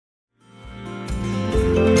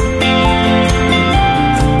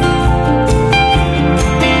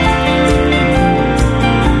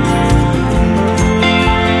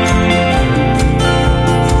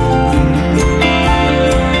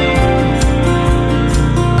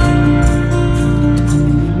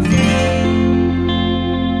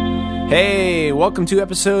welcome to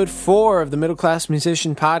episode 4 of the Middle Class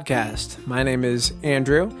Musician Podcast. My name is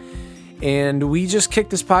Andrew, and we just kicked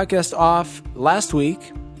this podcast off last week,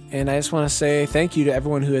 and I just want to say thank you to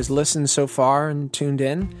everyone who has listened so far and tuned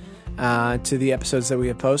in to the episodes that we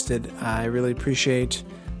have posted. I really appreciate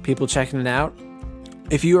people checking it out.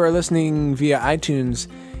 If you are listening via iTunes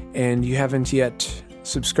and you haven't yet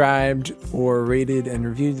subscribed or rated and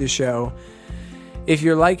reviewed the show, if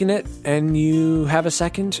you're liking it and you have a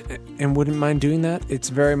second and wouldn't mind doing that, it's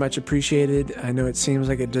very much appreciated. I know it seems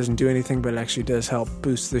like it doesn't do anything, but it actually does help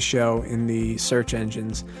boost the show in the search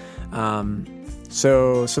engines.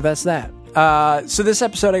 So that's that. So this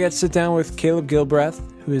episode, I got to sit down with Caleb Gilbreath,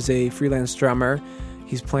 who is a freelance drummer.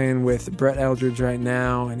 He's playing with Brett Eldredge right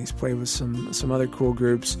now, and he's played with some other cool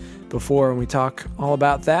groups before, and we talk all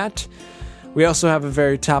about that. We also have a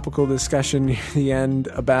very topical discussion near the end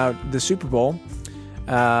about the Super Bowl.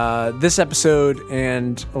 This episode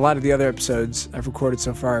and a lot of the other episodes I've recorded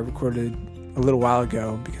so far, I recorded a little while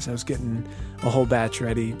ago because I was getting a whole batch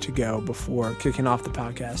ready to go before kicking off the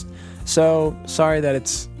podcast. So sorry that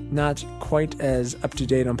it's not quite as up to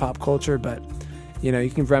date on pop culture, but you know, you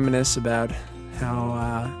can reminisce about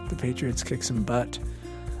how the Patriots kick some butt.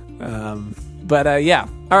 Yeah.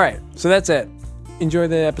 All right. So that's it. Enjoy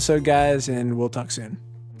the episode, guys, and we'll talk soon.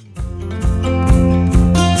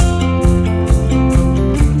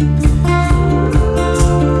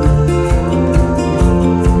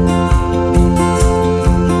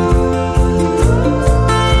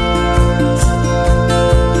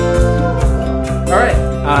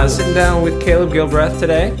 Sitting down with Caleb Gilbreath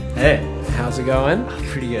today. Hey. How's it going?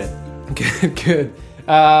 Pretty good. Good.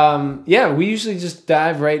 Yeah, we usually just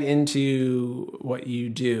dive right into what you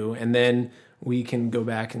do, and then we can go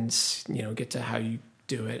back and, you know, get to how you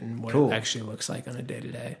do it and what it actually looks like on a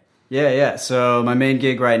day-to-day. Yeah. So my main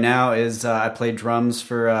gig right now is I play drums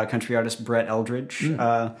for country artist Brett Eldredge.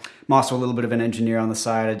 I'm also a little bit of an engineer on the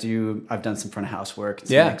side. I've done some front of house work,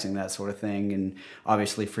 some mixing, that sort of thing, and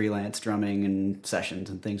obviously freelance drumming and sessions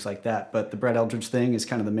and things like that. But the Brett Eldredge thing is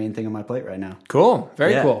kind of the main thing on my plate right now. Cool.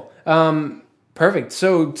 Very cool. Perfect.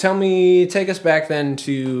 So take us back then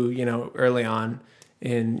to, you know, early on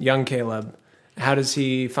in young Caleb. How does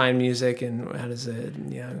he find music, and how does it,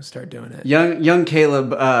 you know, start doing it? Young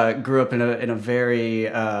Caleb grew up in a very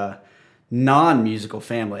non-musical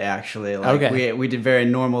family, actually. We did very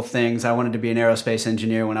normal things. I wanted to be an aerospace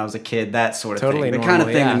engineer when I was a kid, that sort of thing. The kind of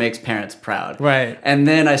thing that makes parents proud. Right. And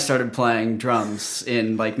then I started playing drums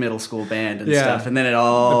in like middle school band and stuff, and then it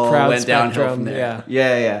all went downhill from there.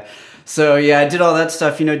 Yeah. So I did all that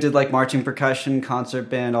stuff, you know, did like marching percussion, concert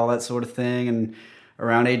band, all that sort of thing, and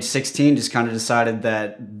around age 16, just kind of decided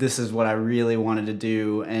that this is what I really wanted to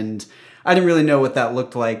do. And I didn't really know what that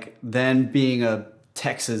looked like then. Being a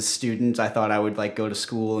Texas student, I thought I would like go to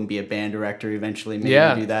school and be a band director eventually,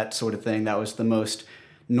 maybe do that sort of thing. That was the most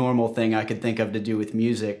normal thing I could think of to do with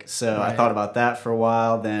music. So I thought about that for a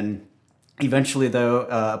while. Then eventually, though,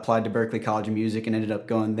 applied to Berklee College of Music and ended up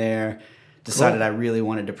going there. Decided I really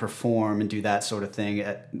wanted to perform and do that sort of thing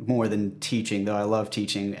more than teaching, though I love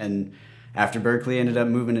teaching. And after Berklee, ended up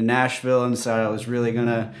moving to Nashville and decided I was really going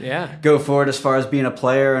to go for it as far as being a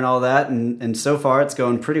player and all that. And so far, it's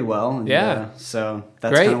going pretty well. And, so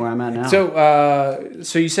that's kind of where I'm at now.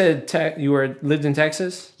 So you said you lived in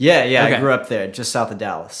Texas? Yeah. Okay. I grew up there, just south of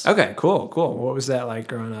Dallas. Okay, cool. What was that like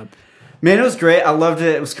growing up? Man, it was great. I loved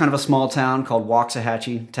it. It was kind of a small town called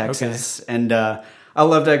Waxahachie, Texas. Okay. And I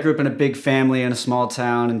loved it. I grew up in a big family in a small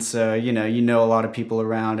town. And so, you know a lot of people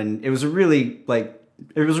around. And it was a really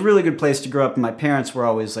good place to grow up, and my parents were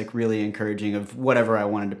always like really encouraging of whatever I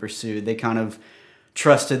wanted to pursue. They kind of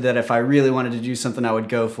trusted that if I really wanted to do something, I would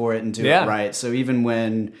go for it and do it right. So even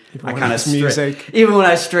when even when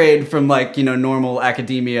I strayed from like, you know, normal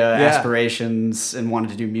academia aspirations and wanted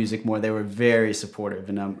to do music more, they were very supportive,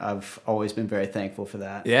 and I've always been very thankful for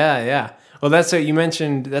that. Yeah. Well, that's what you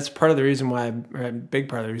mentioned. That's part of the reason why, or a big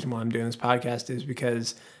part of the reason why I'm doing this podcast is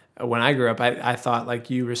because when I grew up, I thought, like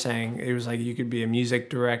you were saying, it was like you could be a music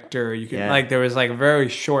director. You could like, there was like a very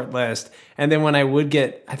short list. And then when I would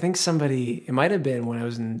get, I think it might have been when I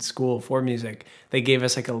was in school for music, they gave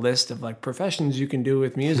us like a list of like professions you can do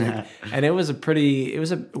with music. And it wasn't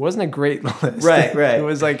a great list. Right. It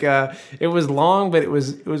was like, it was long, but it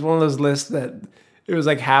was one of those lists that it was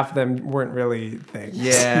like half of them weren't really things.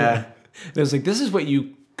 Yeah. It was like, this is what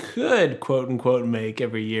you could quote unquote make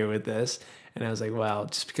every year with this. And I was like, wow,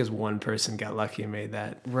 just because one person got lucky and made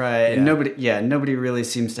that. Right. Yeah. And nobody really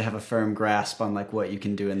seems to have a firm grasp on like what you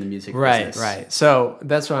can do in the music business. Right. So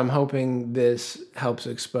that's why I'm hoping this helps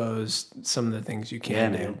expose some of the things you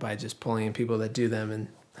can do by just pulling in people that do them and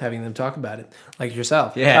having them talk about it, like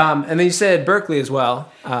yourself. Yeah. And then you said Berkeley as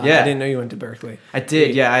well. Yeah. I didn't know you went to Berkeley. I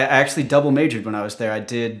did, yeah. I actually double majored when I was there. I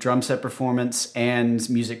did drum set performance and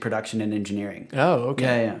music production and engineering. Oh,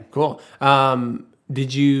 okay. Yeah. Cool.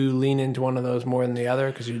 Did you lean into one of those more than the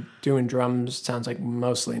other? Because you're doing drums, sounds like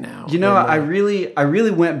mostly now. I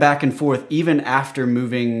really went back and forth even after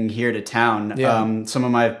moving here to town. Yeah. Some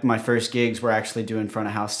of my first gigs were actually doing front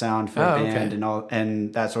of house sound for a band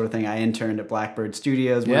and that sort of thing. I interned at Blackbird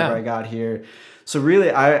Studios whenever I got here. So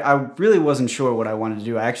really, I really wasn't sure what I wanted to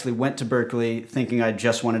do. I actually went to Berkeley thinking I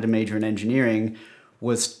just wanted to major in engineering.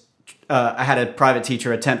 I had a private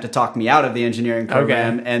teacher attempt to talk me out of the engineering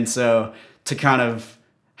program, and so to kind of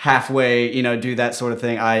halfway, do that sort of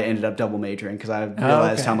thing, I ended up double majoring because I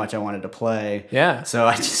realized how much I wanted to play. Yeah. So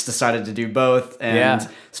I just decided to do both and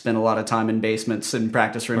spent a lot of time in basements and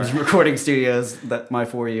practice rooms and recording studios my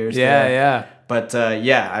 4 years. Yeah. But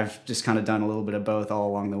I've just kind of done a little bit of both all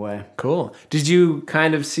along the way. Cool. Did you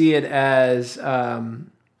kind of see it as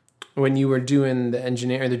when you were doing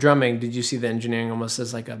the drumming, did you see the engineering almost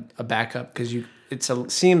as like a backup? Because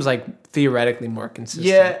it seems like theoretically more consistent.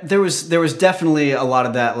 Yeah, there was definitely a lot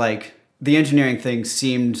of that. Like the engineering thing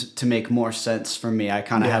seemed to make more sense for me. I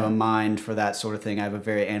kind of have a mind for that sort of thing. I have a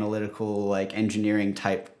very analytical, like engineering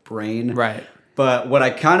type brain. Right. But what I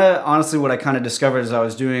kind of discovered as I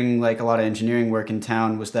was doing like a lot of engineering work in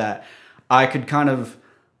town was that I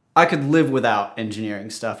could live without engineering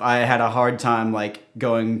stuff. I had a hard time like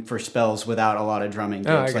going for spells without a lot of drumming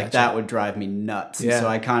gigs. That would drive me nuts. Yeah. And so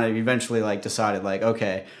I kind of eventually like decided like,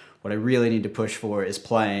 okay, what I really need to push for is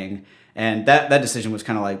playing. And that decision was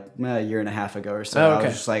kind of like a year and a half ago or so. I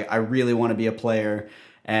was just like, I really want to be a player.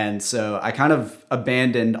 And so I kind of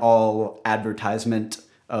abandoned all advertisement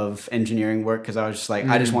of engineering work because I was just like,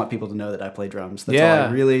 I just want people to know that I play drums. That's all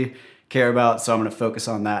I really care about, so I'm going to focus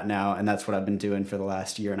on that now, and that's what I've been doing for the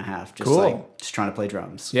last year and a half. Just trying to play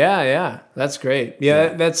drums. Yeah, that's great.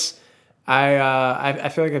 That's I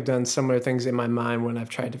feel like I've done similar things in my mind when I've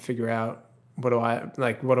tried to figure out what do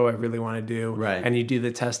I really want to do, right? And you do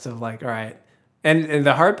the test of like, all right, and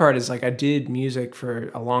the hard part is like I did music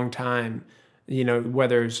for a long time.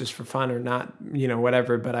 Whether it's just for fun or not,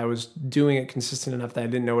 whatever, but I was doing it consistent enough that I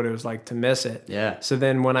didn't know what it was like to miss it. Yeah. So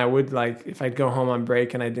then when I would if I'd go home on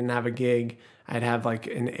break and I didn't have a gig, I'd have like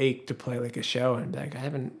an ache to play like a show and be like, I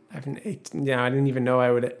haven't ached, I didn't even know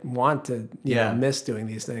I would want to, miss doing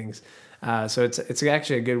these things. So it's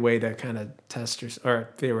actually a good way to kind of test or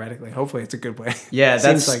theoretically, hopefully it's a good way. Yeah.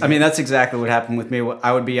 That's exactly what happened with me.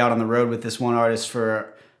 I would be out on the road with this one artist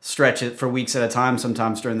stretch it for weeks at a time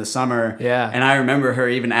sometimes during the summer. Yeah. And I remember her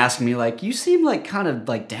even asking me like, you seem like kind of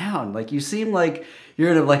like down. Like you seem like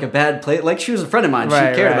you're in a bad place. Like she was a friend of mine. She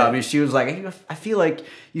cared about me. She was like, I feel like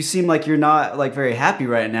you seem like you're not like very happy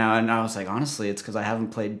right now. And I was like, honestly, it's because I haven't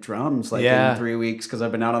played drums in 3 weeks because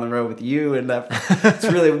I've been out on the road with you. And it's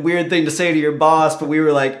really a weird thing to say to your boss, but we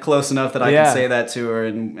were like close enough that I could say that to her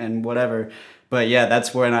and whatever. But yeah,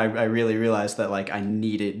 that's when I really realized that like I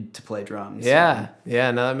needed to play drums. Yeah.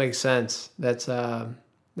 No, that makes sense. That's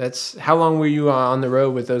how long were you on the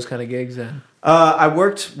road with those kind of gigs then? I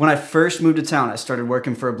worked when I first moved to town. I started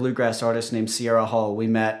working for a bluegrass artist named Sierra Hall. We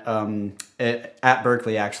met at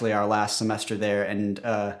Berkeley, actually, our last semester there, and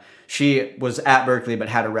she was at Berkeley but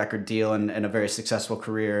had a record deal and a very successful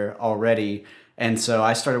career already. And so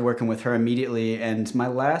I started working with her immediately, and my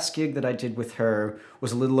last gig that I did with her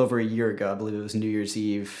was a little over a year ago. I believe it was New Year's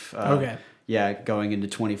Eve. Yeah, going into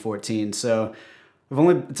 2014. So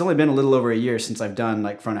it's only been a little over a year since I've done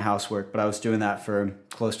like front of house work, but I was doing that for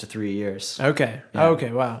close to 3 years. Okay. Yeah.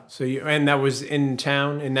 Okay. Wow. So and that was in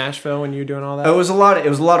town in Nashville when you were doing all that? It was a lot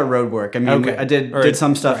of road work. I mean, I did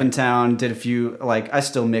some stuff in town, did a few, like I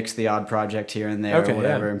still mix the odd project here and there or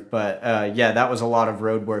whatever. Yeah. But that was a lot of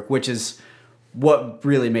road work, which is what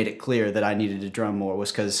really made it clear that I needed to drum more was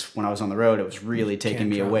because when I was on the road, it was really taking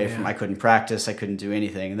me away from, I couldn't practice, I couldn't do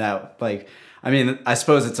anything. That I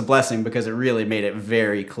suppose it's a blessing because it really made it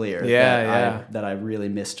very clear that I really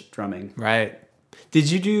missed drumming. Right. Did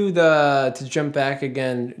you do to jump back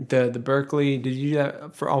again, the Berkeley, did you do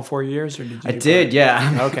that for all 4 years? Or did you? I did,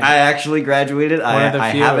 yeah. Okay. I actually graduated. I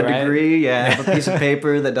have a degree. Yeah, I have a piece of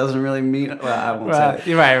paper that doesn't really mean, well, I won't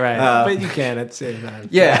say. Right. But you can at the same time.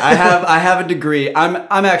 Yeah, I have a degree.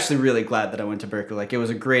 I'm actually really glad that I went to Berkeley. Like, it was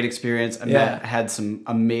a great experience. I had some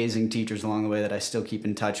amazing teachers along the way that I still keep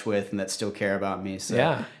in touch with and that still care about me.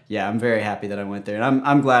 So yeah, I'm very happy that I went there. And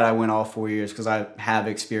I'm glad I went all 4 years because I have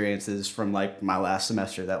experiences from like my last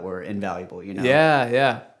semester that were invaluable,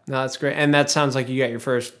 Yeah. No, that's great. And that sounds like you got your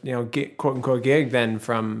first, quote unquote gig then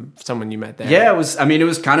from someone you met there. Yeah, it was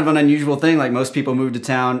kind of an unusual thing. Like most people move to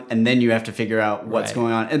town and then you have to figure out what's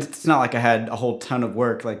going on. And it's not like I had a whole ton of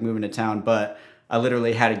work like moving to town, but I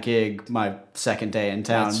literally had a gig my second day in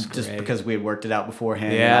town just because we had worked it out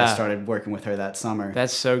beforehand. Yeah. And I started working with her that summer.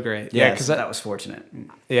 That's so great. Yeah, because that was fortunate.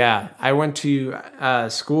 Yeah. I went to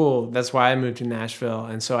school. That's why I moved to Nashville.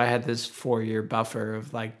 And so I had this 4-year buffer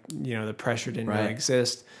of like, the pressure didn't really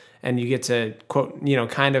exist. And you get to quote,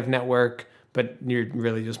 kind of network, but you're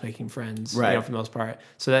really just making friends, for the most part.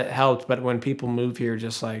 So that helped. But when people move here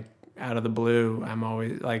just like out of the blue, I'm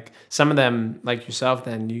always like, some of them like yourself,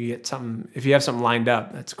 then you get something, if you have something lined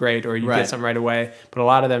up, that's great. Or you get something right away. But a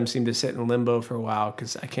lot of them seem to sit in limbo for a while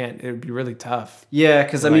because it would be really tough. Yeah.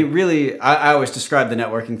 Cause really, I always describe the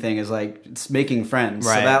networking thing as like, it's making friends.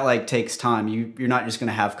 Right. So that like takes time. You're not just going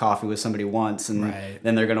to have coffee with somebody once and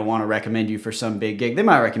then they're going to want to recommend you for some big gig. They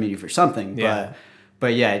might recommend you for something,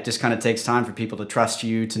 but yeah, it just kind of takes time for people to trust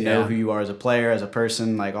you, to know who you are as a player, as a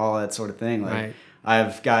person, like all that sort of thing. Like, I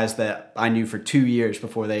have guys that I knew for 2 years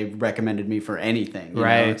before they recommended me for anything. You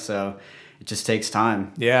know? So it just takes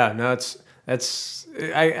time. Yeah, no,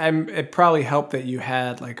 it probably helped that you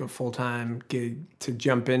had like a full-time gig to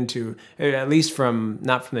jump into, at least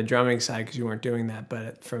not from the drumming side because you weren't doing that,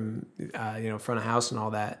 but from, front of house and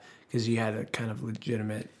all that, because you had a kind of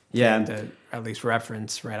legitimate thing to at least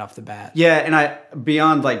reference right off the bat. Yeah. And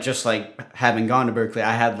beyond like just like having gone to Berkeley,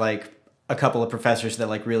 I had like a couple of professors that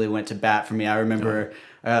like really went to bat for me. I remember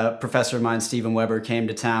a professor of mine, Stephen Weber, came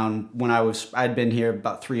to town when I'd been here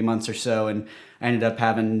about 3 months or so, and I ended up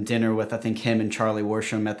having dinner with, I think, him and Charlie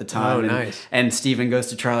Worsham at the time. Oh, nice. And Stephen goes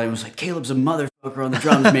to Charlie and was like, Caleb's a motherfucker on the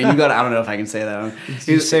drums, man. I don't know if I can say that.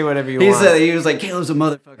 You say whatever you want. He was like, Caleb's a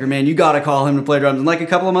motherfucker, man. You got to call him to play drums. And like a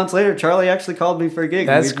couple of months later, Charlie actually called me for a gig.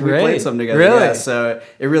 That's great. We played something together. Really? Yeah, so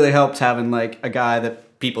it really helped having like a guy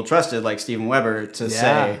that people trusted, like Stephen Weber, to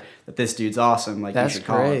say that this dude's awesome. Like, you should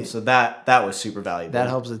call him. So that was super valuable. That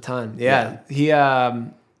helps a ton. Yeah. He,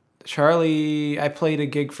 Charlie, I played a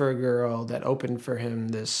gig for a girl that opened for him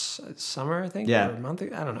this summer, I think, or a month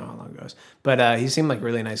ago. I don't know how long it goes. But he seemed like a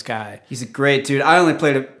really nice guy. He's a great dude. I only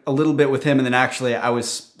played a little bit with him, and then actually I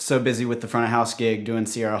was so busy with the front of house gig doing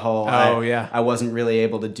Sierra Hull. I wasn't really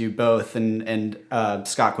able to do both. And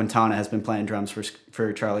Scott Quintana has been playing drums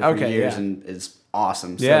for Charlie for years and is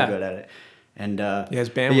awesome. So good at it. And his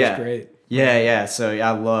band was great. Yeah. So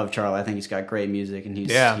I love Charlie. I think he's got great music, and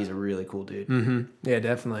he's a really cool dude. Mm-hmm. Yeah,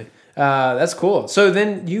 definitely. That's cool. So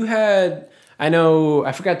then you had,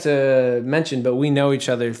 I forgot to mention, but we know each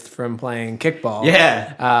other from playing kickball.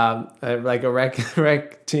 Yeah. Like a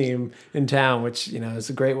rec team in town, which, is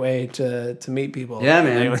a great way to meet people. Yeah,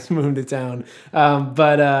 man. Anyone's moving to town.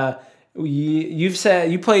 But you've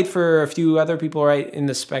said you played for a few other people, right, in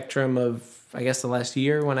the spectrum of, I guess, the last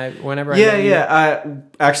year whenever I met you.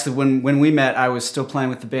 Actually, when we met, I was still playing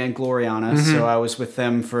with the band Gloriana, so I was with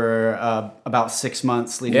them for about 6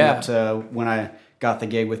 months leading up to when I got the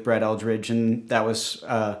gig with Brett Eldredge, and that was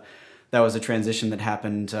a transition that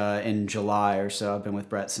happened in July or so. I've been with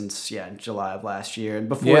Brett since July of last year, and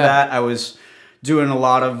before that, I was doing a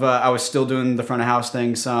lot of, I was still doing the front of house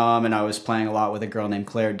thing some, and I was playing a lot with a girl named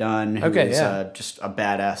Claire Dunn, who is just a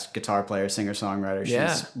badass guitar player, singer-songwriter.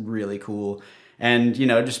 She's really cool. And,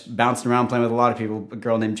 just bouncing around playing with a lot of people. A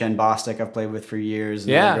girl named Jen Bostic I've played with for years.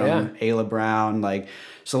 And a girl named Ayla Brown. Like,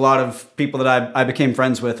 just a lot of people that I became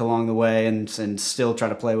friends with along the way and still try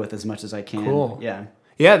to play with as much as I can. Cool. Yeah.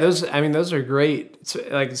 Yeah, those are great. It's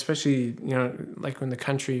like, especially, like in the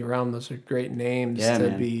country realm, those are great names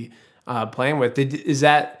to be playing with.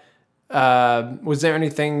 Was there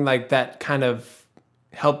anything like that kind of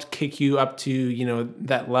helped kick you up to,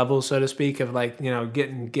 that level, so to speak, of like,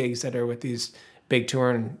 getting gigs that are with these big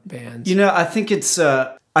touring bands? I think it's,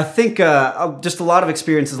 just a lot of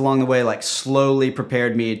experiences along the way, like slowly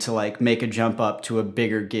prepared me to like make a jump up to a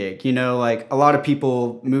bigger gig. Like a lot of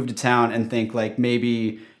people move to town and think like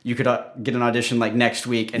maybe you could get an audition like next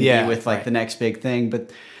week and be with like the next big thing.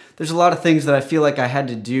 But there's a lot of things that I feel like I had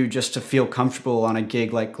to do just to feel comfortable on a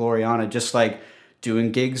gig like Gloriana, just like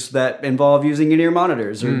doing gigs that involve using in-ear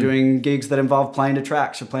monitors or doing gigs that involve playing to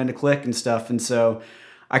tracks or playing to click and stuff. And so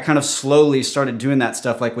I kind of slowly started doing that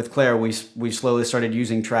stuff. Like with Claire, we slowly started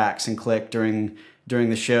using tracks and click during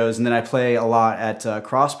the shows. And then I play a lot at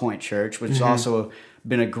Crosspoint Church, which has also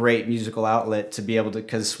been a great musical outlet to be able to,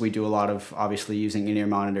 because we do a lot of obviously using in-ear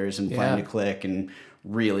monitors and playing to click, and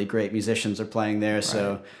really great musicians are playing there. Right.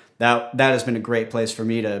 So that has been a great place for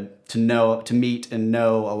me to meet and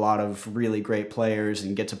know a lot of really great players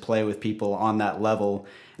and get to play with people on that level.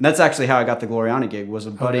 And that's actually how I got the Gloriana gig. Was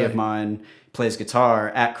a buddy of mine plays guitar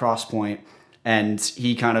at Crosspoint, and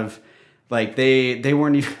he kind of like they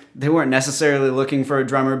weren't necessarily looking for a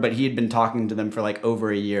drummer, but he had been talking to them for like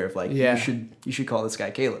over a year of like, you should call this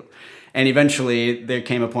guy Caleb. And eventually there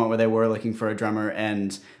came a point where they were looking for a drummer,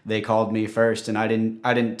 and they called me first, and I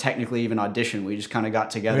didn't technically even audition. We just kind of got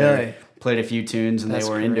together, played a few tunes, and they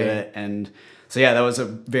were into it. And so yeah, that was a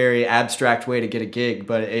very abstract way to get a gig,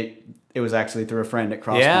 but it was actually through a friend at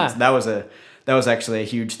Crosspoint. Yeah. That was actually a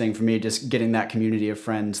huge thing for me, just getting that community of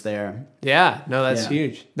friends there. Yeah, no, that's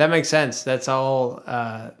huge. That makes sense. That's all.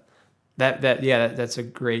 That's a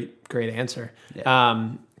great answer. Yeah.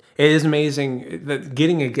 It is amazing that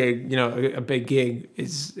getting a gig, a big gig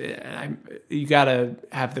is. You gotta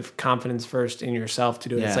have the confidence first in yourself to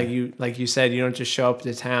do it. Yeah. It's like you said, you don't just show up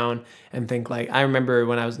to town and think like. I remember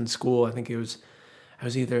when I was in school, I think I was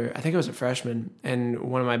a freshman, and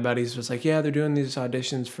one of my buddies was like, yeah, they're doing these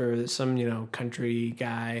auditions for some, country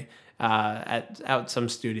guy out some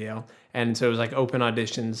studio. And so it was like open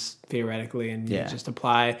auditions theoretically, and you just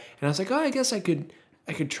apply. And I was like, oh, I guess I could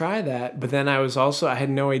try that. But then I had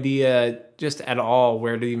no idea just at all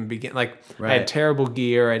where to even begin. Like I had terrible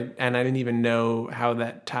gear, and I didn't even know how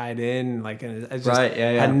that tied in. Like, and I just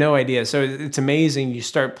had no idea. So it's amazing. You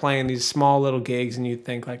start playing these small little gigs, and you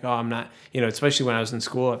think like, oh, I'm not, especially when I was in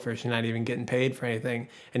school at first, you're not even getting paid for anything,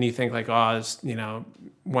 and you think like, oh,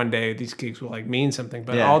 one day these gigs will like mean something.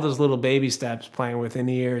 But all those little baby steps, playing with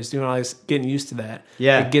in-ears, doing all this, getting used to that,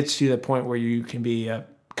 it gets to the point where you can be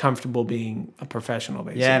comfortable being a professional,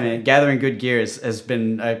 basically. Yeah, man. Gathering good gear has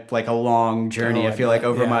been a long journey. I feel like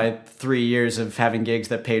over my 3 years of having gigs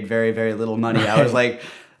that paid very, very little money, I was like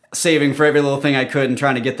saving for every little thing I could and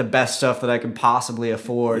trying to get the best stuff that I could possibly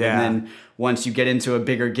afford. Yeah. And then once you get into a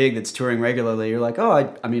bigger gig that's touring regularly, you're like, oh, I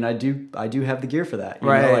do have the gear for that.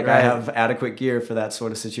 I have adequate gear for that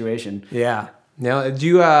sort of situation. Yeah. Now, do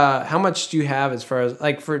you? How much do you have as far as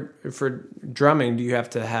like for drumming? Do you have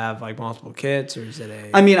to have like multiple kits, or is it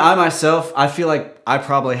a? I mean, I feel like I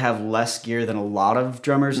probably have less gear than a lot of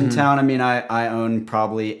drummers in town. I mean, I own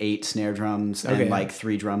probably 8 snare drums and like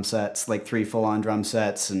 3 drum sets, like 3 full-on drum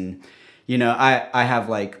sets, and I have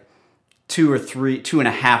like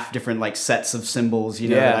 2.5 different like sets of cymbals,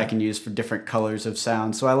 that I can use for different colors of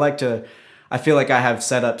sound. So I feel like I have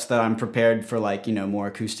setups that I'm prepared for, like, more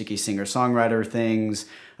acoustic-y singer-songwriter things,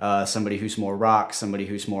 somebody who's more rock, somebody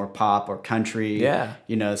who's more pop or country. Yeah.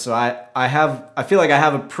 So I feel like I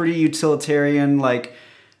have a pretty utilitarian, like,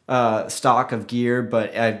 stock of gear,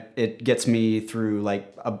 but it gets me through,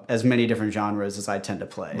 like, as many different genres as I tend to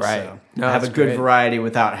play. Right. So no, I have a good variety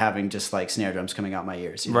without having just, like, snare drums coming out my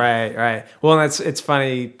ears. Right. Well, it's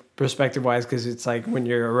funny perspective-wise, because it's like when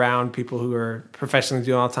you're around people who are professionally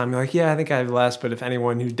doing all the time, you're like, yeah, I think I have less, but if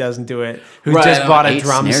anyone who doesn't do it, who just bought a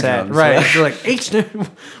drum set, you're like, 8 snare,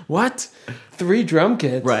 what? 3 drum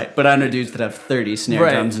kits? Right, but I know dudes that have 30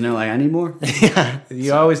 snare drums, and they're like, I need more. Yeah,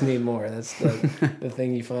 you always need more. That's the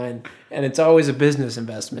thing you find. And it's always a business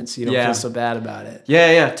investment, so you don't feel so bad about it.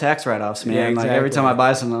 Yeah, tax write-offs, man. Yeah, exactly. Like, every time I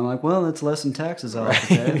buy something, I'm like, well, it's less than taxes I'll have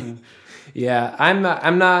to pay. Yeah, I'm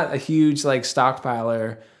not a huge, like,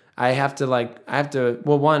 stockpiler. I have to,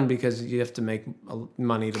 well, one, because you have to make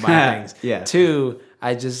money to buy things. Yeah. 2,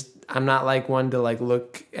 I'm not like one to like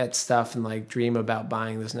look at stuff and like dream about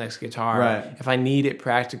buying this next guitar. Right. If I need it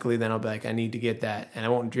practically, then I'll be like, I need to get that. And I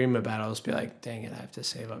won't dream about it. I'll just be like, dang it, I have to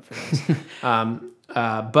save up for this.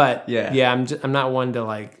 But I'm not one to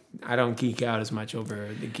like, I don't geek out as much over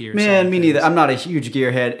the gear. Man, me neither. I'm not a huge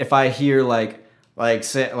gearhead. If I hear like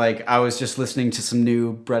I was just listening to some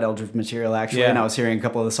new Brett Eldredge material actually, and I was hearing a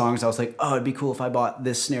couple of the songs. I was like, oh, it'd be cool if I bought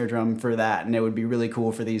this snare drum for that, and it would be really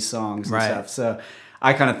cool for these songs and stuff. So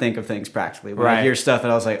I kind of think of things practically. When I hear stuff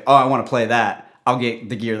that I was like, oh, I want to play that, I'll get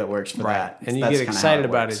the gear that works for that. And you get excited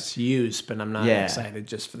about its use, but I'm not excited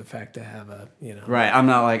just for the fact to have a, Right. I'm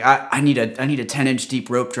not like, I need a 10-inch deep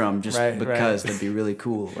rope drum just because that'd be really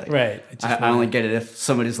cool. Like, I only get it if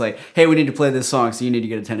somebody's like, hey, we need to play this song, so you need to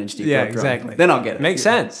get a 10-inch deep rope drum. Exactly. Then I'll get it. Makes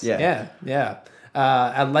sense. Yeah.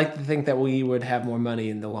 I'd like to think that we would have more money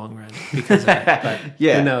in the long run because of that, but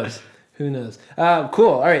who knows? Cool.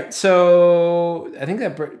 All right. So I think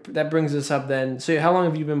that brings us up then. So how long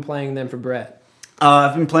have you been playing then for Brett?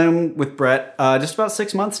 I've been playing with Brett just about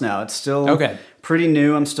 6 months now. It's still pretty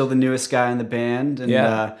new. I'm still the newest guy in the band.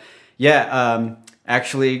 And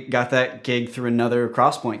actually got that gig through another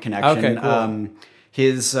Crosspoint connection. Okay, cool.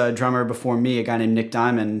 his drummer before me, a guy named Nick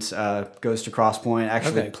Diamond, goes to Cross Point,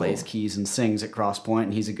 actually plays keys and sings at Cross Point,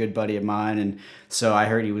 and he's a good buddy of mine. And so I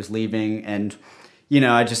heard he was leaving, and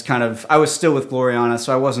I was still with Gloriana,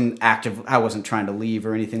 so I wasn't active. I wasn't trying to leave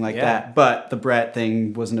or anything like that. But the Brett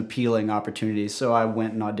thing was an appealing opportunity, so I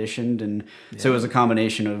went and auditioned, and so it was a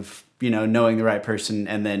combination of knowing the right person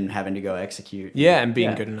and then having to go execute. Yeah, and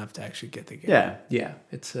being good enough to actually get the gig. Yeah.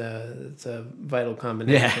 It's a vital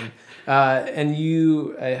combination. Yeah. And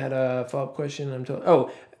I had a follow-up question. I'm told. Oh,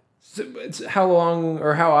 so it's how long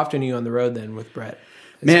or how often are you on the road then with Brett?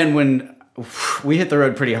 When we hit the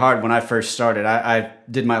road pretty hard when I first started. I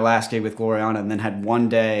did my last gig with Gloriana and then had one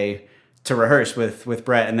day to rehearse with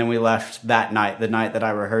Brett, and then we left that night, the night that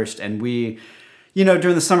I rehearsed, and we,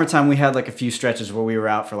 during the summertime we had like a few stretches where we were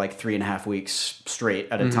out for like 3.5 weeks straight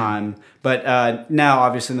at a time. But now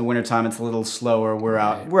obviously in the wintertime it's a little slower. We're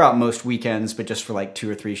out most weekends, but just for like 2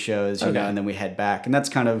 or 3 shows, and then we head back. And that's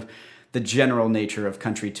kind of the general nature of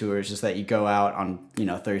country tours, is that you go out on,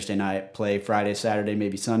 Thursday night, play Friday, Saturday,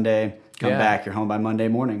 maybe Sunday, come back, you're home by Monday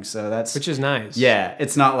morning. So which is nice. Yeah.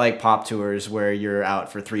 It's not like pop tours where you're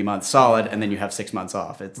out for 3 months solid and then you have 6 months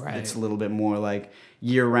off. It's a little bit more like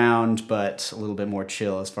year round, but a little bit more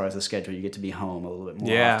chill as far as the schedule. You get to be home a little bit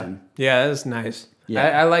more often. Yeah, that's nice.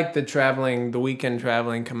 Yeah. I like the weekend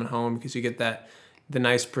traveling, coming home, because you get the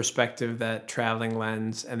nice perspective, that traveling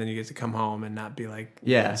lens, and then you get to come home and not be like...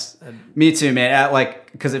 Yes. Me too, man.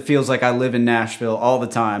 Because it feels like I live in Nashville all the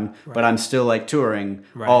time, but I'm still like touring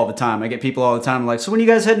all the time. I get people all the time like, so when are you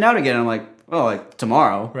guys heading out again? I'm like, well, like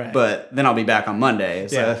tomorrow, but then I'll be back on Monday.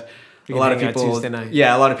 So a lot of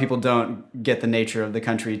people don't get the nature of the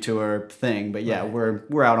country tour thing, but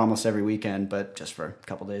we're out almost every weekend, but just for a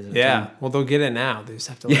couple days at a time. Well, they'll get it now. They just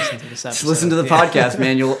have to listen to this episode. Just listen to the podcast,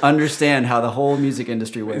 man. You'll understand how the whole music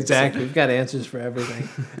industry works. Exactly. We've got answers for everything.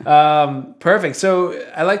 Perfect. So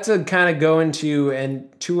I like to kind of go into, and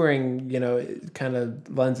touring, it kind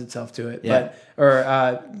of lends itself to it,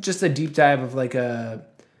 just a deep dive of like a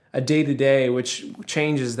day-to-day, which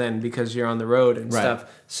changes then because you're on the road and stuff.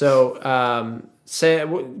 So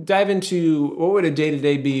dive into, what would a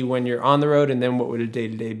day-to-day be when you're on the road, and then what would a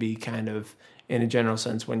day-to-day be kind of in a general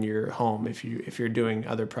sense when you're home, if you're doing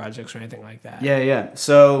other projects or anything like that? Yeah.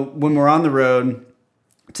 So when we're on the road,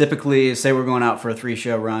 typically, say we're going out for a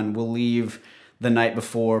 3-show run, we'll leave the night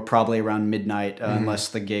before, probably around midnight, unless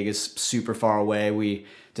the gig is super far away. We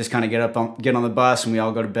just kind of get on the bus, and we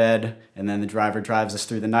all go to bed, and then the driver drives us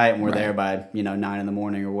through the night, and we're there by 9 in the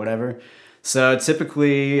morning or whatever. So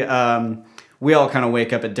typically, we all kind of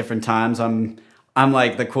wake up at different times. I'm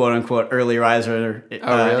like the quote unquote early riser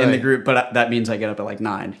in the group, but that means I get up at like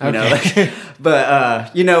 9.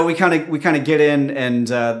 But we kind of get in, and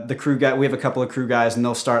the crew guy. We have a couple of crew guys, and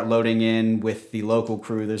they'll start loading in with the local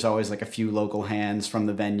crew. There's always like a few local hands from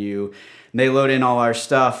the venue. They load in all our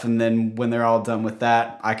stuff, and then when they're all done with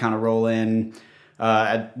that, I kind of roll in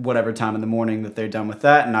at whatever time in the morning that they're done with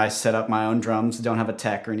that, and I set up my own drums. Don't have a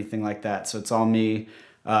tech or anything like that, so it's all me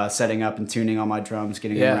setting up and tuning all my drums,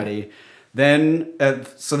 getting them ready. Then,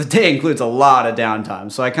 so the day includes a lot of downtime.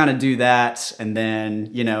 So I kind of do that, and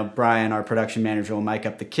then, Brian, our production manager, will mic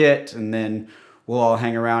up the kit, and then we'll all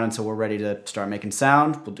hang around until we're ready to start making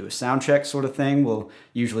sound. We'll do a sound check sort of thing.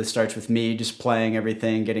 Usually starts with me just playing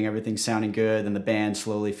everything, getting everything sounding good. Then the band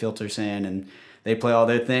slowly filters in, and they play all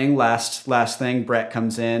their thing. Last thing, Brett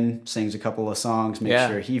comes in, sings a couple of songs, makes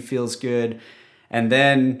sure he feels good. And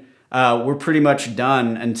then we're pretty much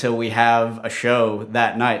done until we have a show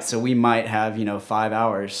that night. So we might have, 5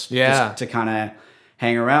 hours just to kind of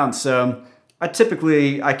hang around. So I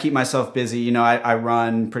keep myself busy. I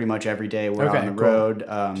run pretty much every day. We're on the road.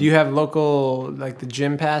 Do you have local, like the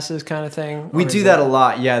gym passes kind of thing? We do that a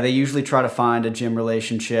lot. Yeah, they usually try to find a gym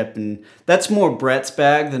relationship, and that's more Brett's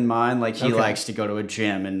bag than mine. Like he likes to go to a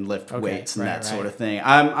gym and lift weights and that sort of thing.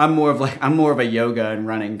 I'm more of a yoga and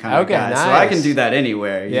running kind of guy, so I can do that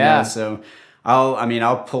anywhere. You know? So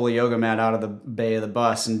I'll pull a yoga mat out of the bay of the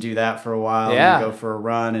bus and do that for a while and go for a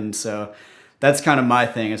run, and so. That's kind of my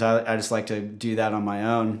thing, is I just like to do that on my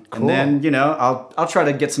own. Cool. And then, I'll try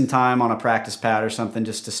to get some time on a practice pad or something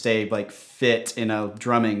just to stay like fit in a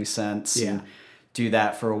drumming sense and do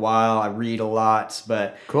that for a while. I read a lot,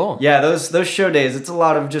 but those show days, it's a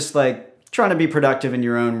lot of just like trying to be productive in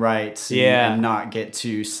your own right and not get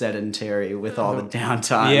too sedentary with all the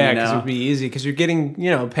downtime. Yeah, because it would be easy because you're getting,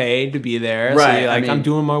 paid to be there. Right. So you're like, I'm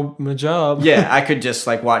doing my job. Yeah, I could just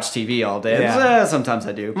like watch TV all day. Yeah. Sometimes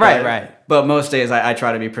I do. Right. But most days I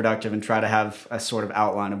try to be productive and try to have a sort of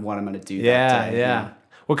outline of what I'm going to do that day. Yeah.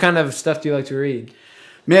 What kind of stuff do you like to read?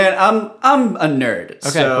 Man, I'm a nerd. Okay,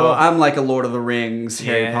 so cool. I'm like a Lord of the Rings,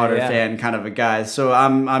 Harry Potter fan kind of a guy. So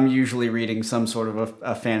I'm usually reading some sort of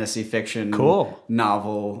a fantasy fiction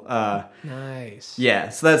novel. Nice. Yeah,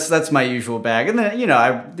 so that's my usual bag. And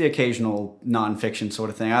then, the occasional nonfiction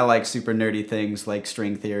sort of thing. I like super nerdy things like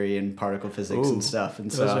string theory and particle physics and stuff.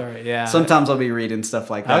 And so sometimes I'll be reading stuff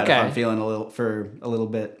like that if I'm feeling a little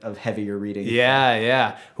bit of heavier reading.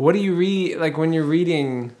 Yeah. What do you read, like when you're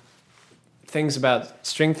reading things about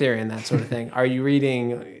string theory and that sort of thing? Are you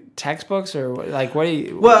reading textbooks or like what do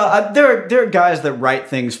you? Well, there are guys that write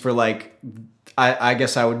things for like, I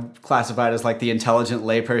guess I would classify it as like the intelligent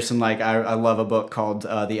layperson. Like I love a book called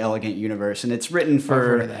The Elegant Universe, and it's written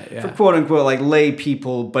for quote unquote like lay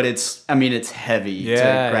people, but it's heavy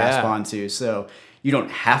to grasp onto. So you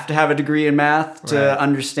don't have to have a degree in math to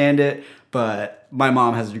understand it, but my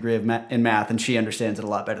mom has a degree in math, and she understands it a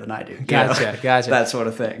lot better than I do. Gotcha. That sort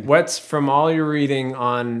of thing. What's from all your reading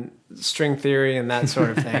on string theory and that sort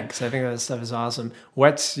of thing? Because I think that stuff is awesome.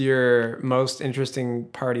 What's your most interesting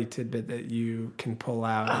party tidbit that you can pull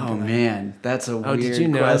out? Oh man, that's a weird question. Did you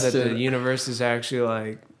know that the universe is actually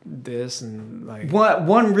like this and like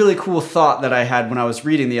one really cool thought that I had when I was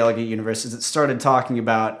reading The Elegant Universe is it started talking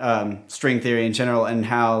about string theory in general and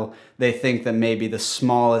how they think that maybe the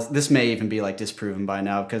smallest, this may even be like disproven by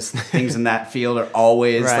now because things in that field are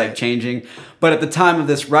always like changing, but at the time of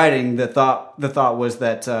this writing the thought was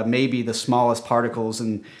that maybe the smallest particles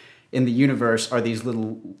in the universe are these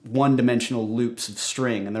little one-dimensional loops of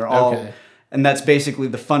string, and they're all and that's basically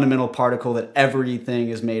the fundamental particle that everything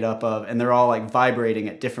is made up of, and they're all like vibrating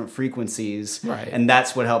at different frequencies, and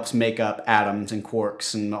that's what helps make up atoms and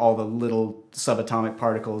quarks and all the little subatomic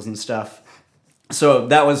particles and stuff. So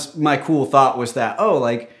that was my cool thought, was that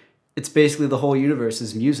like it's basically the whole universe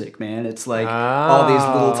is music, man. It's like all these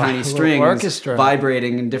little tiny strings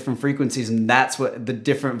vibrating in different frequencies, and that's what the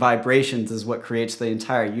different vibrations is what creates the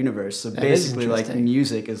entire universe. So basically like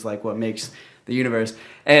music is like what makes the universe.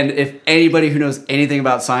 And if anybody who knows anything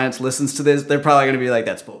about science listens to this, they're probably going to be like,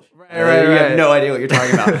 that's bullshit. You have no idea what you're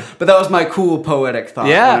talking about. But that was my cool poetic thought.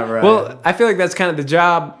 I feel like that's kind of the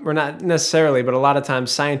job, or not necessarily, but a lot of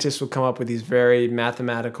times scientists will come up with these very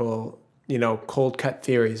mathematical, cold cut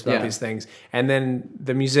theories about these things. And then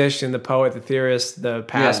the musician, the poet, the theorist, the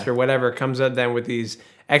pastor, whatever, comes up then with these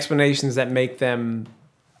explanations that make them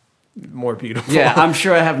more beautiful. Yeah, I'm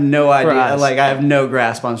sure I have no idea. Like, I have no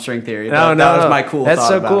grasp on string theory. That was my cool thought. That's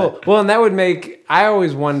so cool. Well, and that would make, I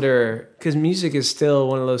always wonder, because music is still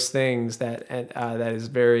one of those things that that is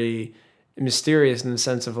very mysterious in the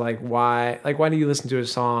sense of like why do you listen to a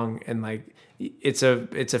song and like it's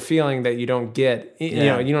a feeling that you don't get. You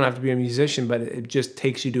don't have to be a musician, but it just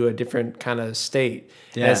takes you to a different kind of state.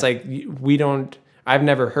 Yeah. And it's like I've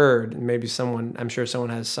never heard, maybe I'm sure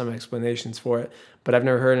someone has some explanations for it, but I've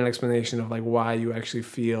never heard an explanation of like why you actually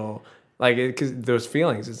feel like it, because those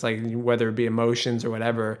feelings, it's like whether it be emotions or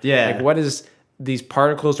whatever. Yeah. Like what is these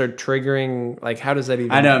particles are triggering, like how does that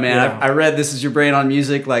even... I know, man. I read This Is Your Brain on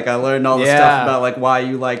Music. Like I learned all the stuff about like why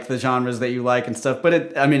you like the genres that you like and stuff, but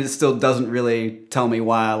it still doesn't really tell me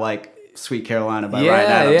why I like Sweet Carolina by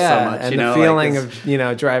Ryan Adams so much. And the feeling of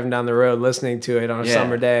driving down the road listening to it on a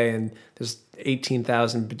summer day, and there's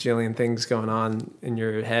 18,000 bajillion things going on in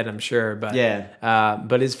your head, I'm sure. But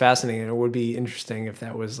but it's fascinating. It would be interesting if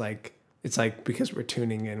that was like, it's like because we're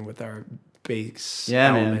tuning in with our bass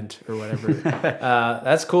element or whatever.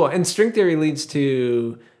 That's cool. And string theory leads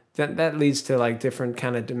to that leads to like different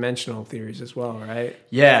kind of dimensional theories as well, right?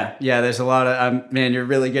 Yeah. There's a lot of man. You're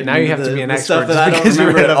really getting now. You have to be an expert stuff that I don't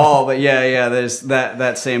remember at all. But there's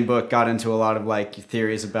that same book got into a lot of like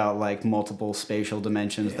theories about like multiple spatial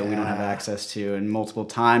dimensions that we don't have access to, and multiple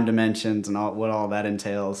time dimensions, and what all that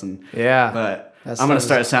entails. And but. I'm going to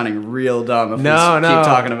start sounding real dumb if we keep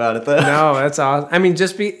talking about it, though. No, that's awesome. I mean,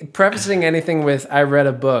 just be prefacing anything with, I read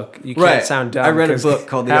a book. You can't sound dumb. I read a book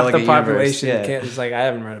called The Elegant Universe. Half the population can't. It's like, I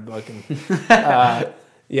haven't read a book.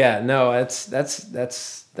 That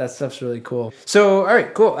stuff's really cool. So, all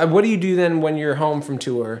right, cool. What do you do then when you're home from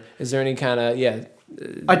tour? Is there any kind of,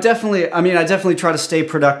 I definitely try to stay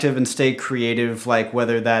productive and stay creative, like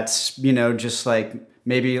whether that's, just like...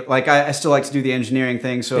 Maybe like I still like to do the engineering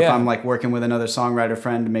thing. So if I'm like working with another songwriter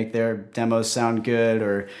friend to make their demos sound good,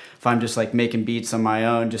 or if I'm just like making beats on my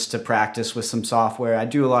own just to practice with some software, I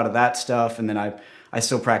do a lot of that stuff. And then I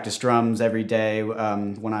still practice drums every day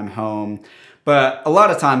when I'm home. But a lot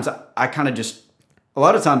of times I try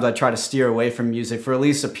to steer away from music for at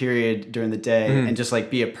least a period during the day and just like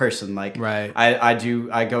be a person. Like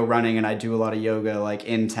I go running and I do a lot of yoga like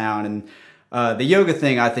in town, and the yoga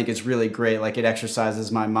thing I think is really great. Like it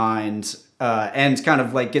exercises my mind and kind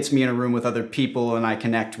of like gets me in a room with other people, and I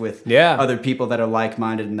connect with other people that are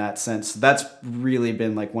like-minded in that sense. That's really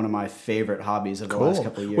been like one of my favorite hobbies of the last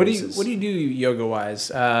couple of years. What do you do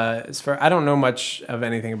yoga-wise? I don't know much of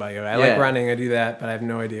anything about yoga. I like running, I do that, but I have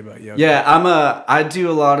no idea about yoga. Yeah, I do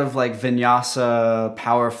a lot of like vinyasa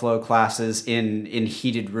power flow classes in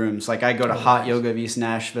heated rooms. Like I go to Hot Yoga of East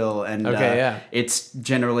Nashville, and it's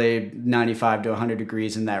generally 95 to 100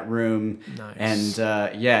 degrees in that room. Nice.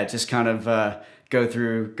 And just kind of go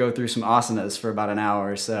through some asanas for about an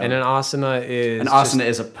hour or so. And an asana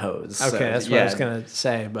is a pose. Okay, so, that's what I was gonna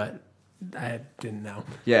say, but I didn't know.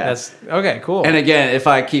 Yeah. That's okay, cool. And again, if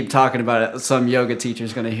I keep talking about it, some yoga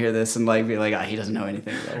teacher's gonna hear this and like be like, he doesn't know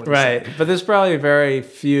anything about what right. But there's probably very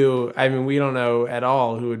few, I mean, we don't know at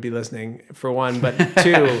all who would be listening, for one, but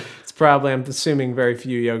two, it's probably, I'm assuming, very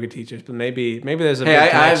few yoga teachers, but maybe there's a big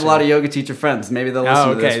I have a lot of yoga teacher friends. Maybe they'll listen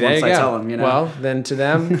to this once I tell them, Well, then to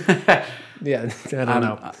them, yeah, I don't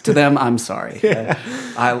know. To them, I'm sorry.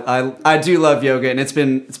 I do love yoga, and it's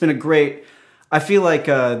been a great. I feel like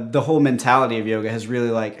the whole mentality of yoga has really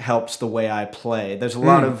like helped the way I play. There's a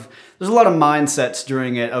lot of mindsets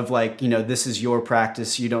during it of like, this is your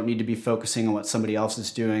practice. You don't need to be focusing on what somebody else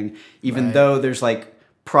is doing, even though there's like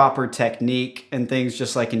proper technique and things.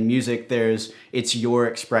 Just like in music, it's your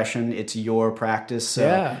expression, it's your practice.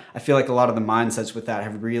 So I feel like a lot of the mindsets with that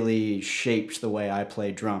have really shaped the way I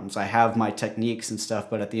play drums. I have my techniques and stuff,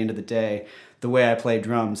 but at the end of the day, the way I play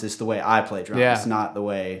drums is the way I play drums, not the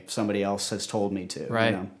way somebody else has told me to.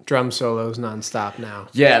 Right. Drum solos nonstop now.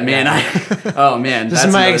 Yeah, man. This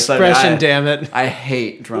is my expression, damn it. I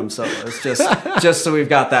hate drum solos. Just so we've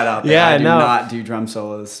got that out there. I do not do drum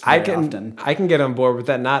solos very often. I can get on board with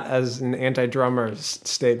that, not as an anti-drummer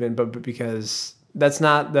statement, but because that's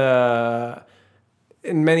not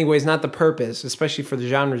in many ways, not the purpose, especially for the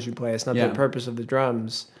genres you play. It's not the purpose of the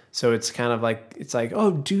drums. So it's kind of like,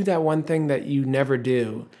 do that one thing that you never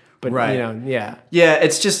do. But, Yeah,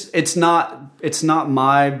 it's not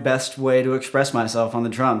my best way to express myself on the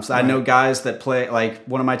drums. Right. I know guys that play, like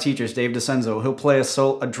one of my teachers, Dave DeCenzo, he'll play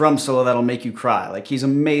a drum solo that'll make you cry. Like he's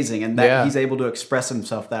amazing, and that he's able to express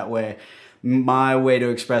himself that way. My way to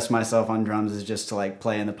express myself on drums is just to like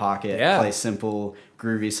play in the pocket, play simple,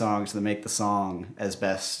 groovy songs that make the song as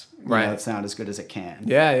best, sound as good as it can.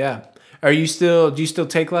 Yeah. Do you still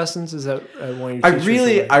take lessons? Is that one of your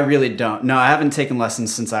teachers? I really don't. No, I haven't taken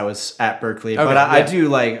lessons since I was at Berkeley, but I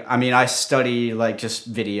do I study like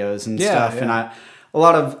just videos and stuff. Yeah. And a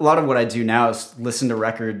lot of what I do now is listen to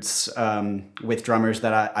records with drummers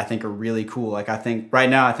that I think are really cool. Like I think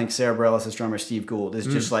Sarah Bareilles' drummer Steve Gould is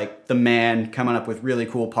just like the man coming up with really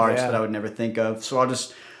cool parts that I would never think of. So I'll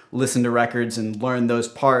just listen to records and learn those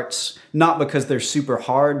parts, not because they're super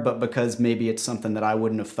hard, but because maybe it's something that I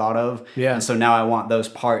wouldn't have thought of. Yeah. And so now I want those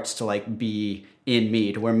parts to like be in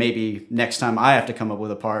me, to where maybe next time I have to come up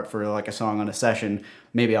with a part for like a song on a session,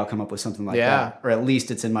 maybe I'll come up with something like that. Or at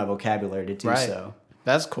least it's in my vocabulary to do so.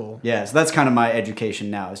 That's cool. Yeah, so that's kind of my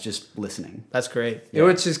education now, is just listening. That's great. Yeah.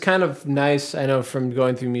 Which is kind of nice. I know from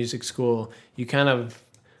going through music school, you kind of,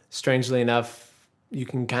 strangely enough, you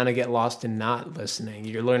can kind of get lost in not listening.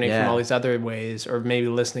 You're learning from all these other ways, or maybe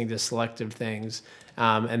listening to selective things.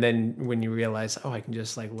 And then when you realize, I can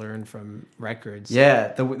just like learn from records.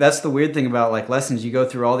 Yeah, that's the weird thing about like lessons. You go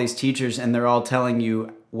through all these teachers and they're all telling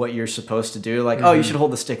you what you're supposed to do. Like, you should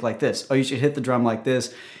hold the stick like this. You should hit the drum like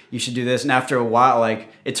this. You should do this. And after a while, like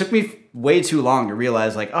it took me way too long to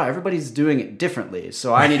realize like, everybody's doing it differently.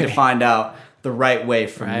 So I need to find out the right way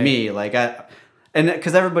for me. Like and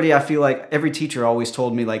because I feel like every teacher always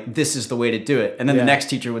told me, like, this is the way to do it. And then the next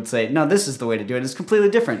teacher would say, no, this is the way to do it. It's completely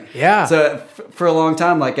different. Yeah. So for a long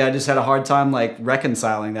time, like, I just had a hard time, like,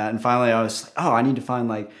 reconciling that. And finally I was like, I need to find,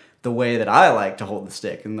 like, the way that I like to hold the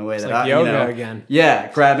stick, and the way that yoga again.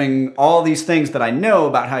 Yeah, grabbing all these things that I know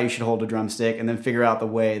about how you should hold a drumstick and then figure out the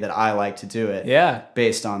way that I like to do it. Yeah.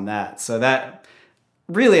 Based on that. So that...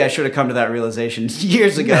 Really, I should have come to that realization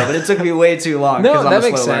years ago, but it took me way too long. No, that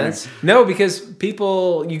makes sense. No, because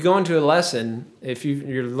you go into a lesson, if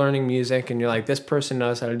you're learning music and you're like, this person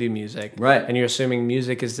knows how to do music. Right. And you're assuming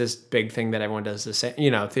music is this big thing that everyone does the same,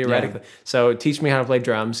 theoretically. Yeah. So teach me how to play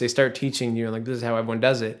drums. They start teaching you, like, this is how everyone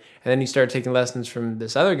does it. And then you start taking lessons from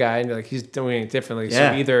this other guy, and you're like, he's doing it differently.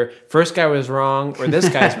 Yeah. So either first guy was wrong or this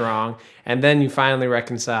guy's wrong. And then you finally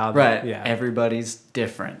reconcile. Right. Yeah. Everybody's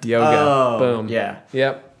different. Yoga. Boom. Yeah.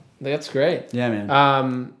 Yep. That's great. Yeah,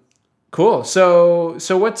 man. Cool. So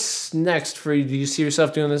what's next for you? Do you see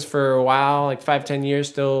yourself doing this for a while, like 5-10 years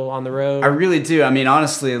still on the road? I really do. I mean,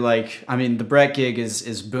 honestly, the Brett gig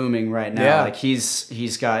is booming right now. Yeah. Like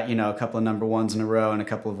he's got, a couple of number ones in a row and a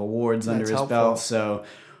couple of awards under his belt. So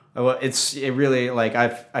Well, it really, like,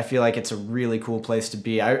 I feel like it's a really cool place to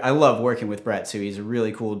be. I love working with Brett too. He's a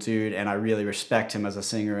really cool dude, and I really respect him as a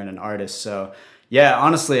singer and an artist. So yeah,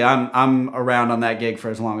 honestly, I'm around on that gig for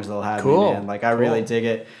as long as they'll have me, man. Like, I really dig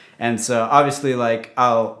it. And so obviously, like,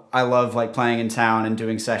 I love like playing in town and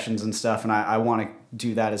doing sessions and stuff, and I want to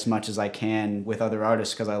do that as much as I can with other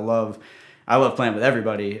artists because I love playing with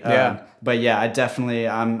everybody. But yeah, I'm definitely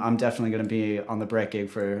going to be on the Brett gig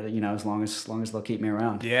for, as long as they'll keep me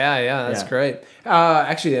around. Yeah, that's great.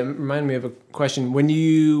 Actually, it reminded me of a question. When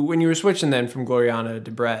you were switching then from Gloriana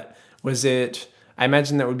to Brett, was it? I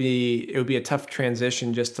imagine it would be a tough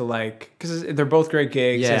transition just to, like, because they're both great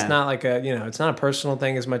gigs. Yeah. It's not like it's not a personal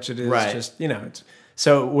thing as much as it is just it's.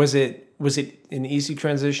 So was it an easy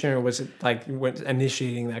transition, or was it like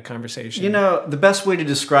initiating that conversation? The best way to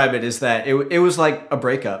describe it is that it was like a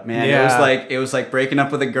breakup, man. Yeah. It was like breaking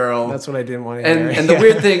up with a girl. That's what I didn't want to hear. And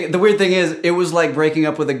the weird thing is, it was like breaking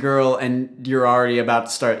up with a girl and you're already about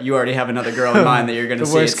to start. You already have another girl in mind that you're going to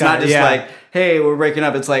see. It's not just like, hey, we're breaking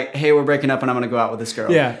up. It's like, hey, we're breaking up and I'm going to go out with this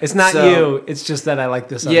girl. Yeah, it's not you. It's just that I like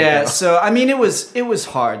this other girl. Yeah, so I mean, it was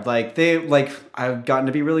hard. Like I've gotten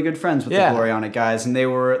to be really good friends with the Gloriana guys, and they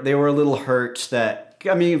were a little hurt that,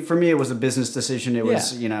 I mean, for me it was a business decision. It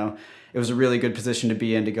was it was a really good position to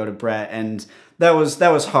be in to go to Brett, and that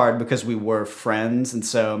was hard because we were friends, and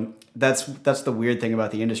so that's the weird thing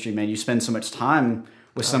about the industry, man. You spend so much time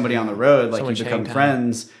with somebody on the road, like, you become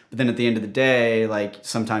friends, but then at the end of the day, like,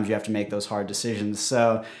 sometimes you have to make those hard decisions.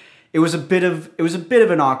 So it was a bit of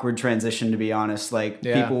an awkward transition, to be honest. Like,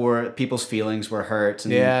 people's feelings were hurt,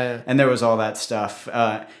 and there was all that stuff.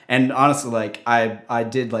 And honestly, like, I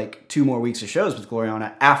did like 2 more weeks of shows with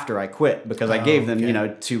Gloriana after I quit, because I gave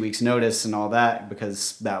them 2 weeks notice and all that,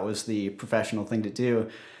 because that was the professional thing to do.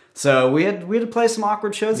 So we had to play some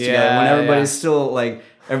awkward shows together when everybody's still like,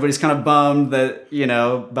 everybody's kind of bummed that,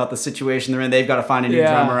 about the situation they're in. They've got to find a new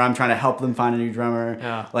drummer. I'm trying to help them find a new drummer.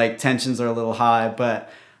 Yeah. Like, tensions are a little high,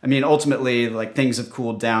 but I mean, ultimately, like, things have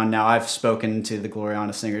cooled down now. I've spoken to the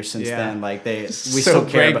Gloriana singers since then. Like, we still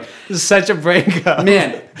care. This is such a breakup,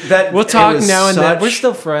 man. We'll talk now and then. We're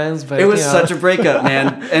still friends, but it was such a breakup,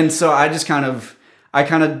 man. And so I just kind of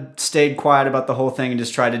stayed quiet about the whole thing and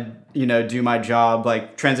just tried to, do my job,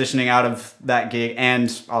 like, transitioning out of that gig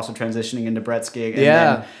and also transitioning into Brett's gig. And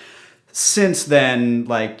then since then,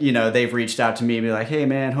 like, they've reached out to me and be like, hey,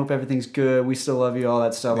 man, hope everything's good. We still love you, all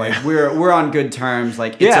that stuff. Like, we're on good terms.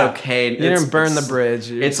 Like, it's okay. You didn't burn the bridge.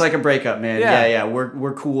 It's like a breakup, man. Yeah.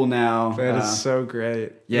 We're cool now. That is so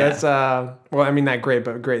great. Yeah. That's, well, I mean, not great,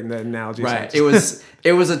 but great in the analogy sense.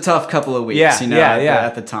 It was a tough couple of weeks,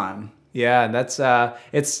 at the time. Yeah, and that's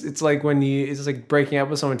it's like it's like breaking up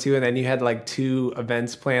with someone too, and then you had like 2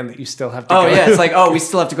 events planned that you still have to go. It's like, we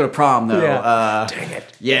still have to go to prom though. Dang it.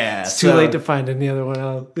 Yeah. It's too late to find any other one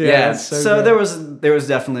else. Yeah. So there was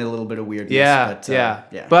definitely a little bit of weirdness.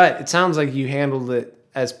 But it sounds like you handled it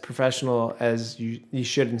as professional as you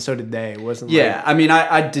should, and so did they. It wasn't I mean,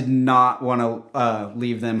 I did not want to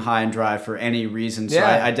leave them high and dry for any reason. So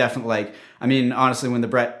I definitely, I mean, honestly,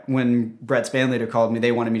 when Brett's band leader called me,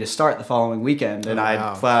 they wanted me to start the following weekend, and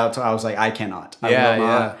I was like, I cannot.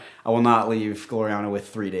 I will not leave Gloriana with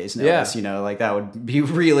 3 days notice. Like, that would be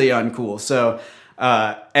really uncool. So,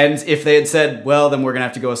 and if they had said, well, then we're gonna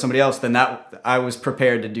have to go with somebody else, then I was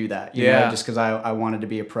prepared to do that. You know, just because I wanted to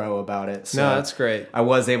be a pro about it. So no, that's great. I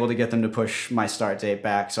was able to get them to push my start date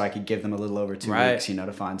back so I could give them a little over 2 weeks,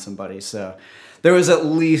 to find somebody. So there was at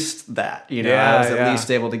least that, I was at least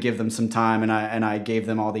able to give them some time, and I gave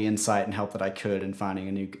them all the insight and help that I could in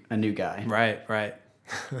finding a new guy. Right.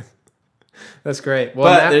 That's great.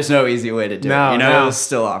 Well, but there's no easy way to do it. It was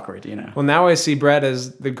still awkward, Well, now I see Brett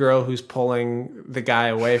as the girl who's pulling the guy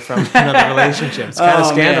away from another relationship. It's kind of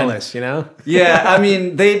scandalous, Yeah, I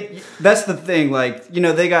mean, that's the thing. Like,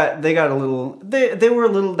 they got a little. They were a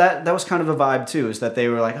little. That was kind of a vibe too. Is that they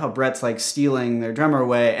were like, oh, Brett's like stealing their drummer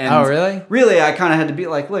away. And oh, really? Really, I kind of had to be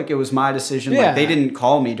like, look, it was my decision. Yeah. Like, they didn't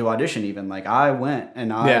call me to audition even. Like, I went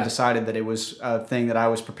and I decided that it was a thing that I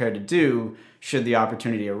was prepared to do should the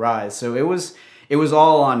opportunity arise. So it was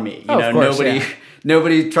all on me. Of course,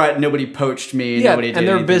 nobody poached me. Nobody did, and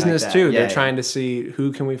their business like too. They're trying to see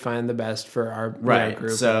who can we find the best for our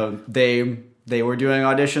group. So they were doing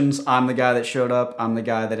auditions. I'm the guy that showed up. I'm the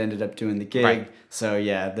guy that ended up doing the gig. Right. So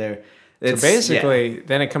so basically,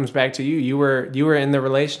 then it comes back to you. You were in the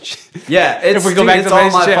relationship. Yeah, if we go back to the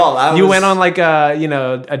relationship, all my fault. You went on like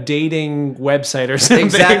a dating website or something.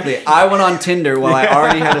 Exactly. I went on Tinder while I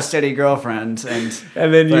already had a steady girlfriend, and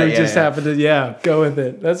then you just happened to go with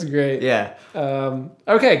it. That's great. Yeah.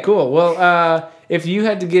 Okay. Cool. Well, if you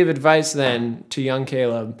had to give advice then to young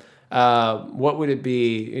Caleb, what would it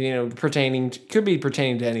be? Could be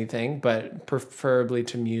pertaining to anything, but preferably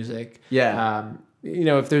to music. Yeah.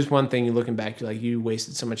 If there's one thing you're looking back, you're like, you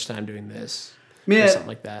wasted so much time doing this, or something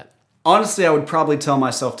like that. Honestly, I would probably tell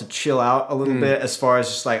myself to chill out a little bit, as far as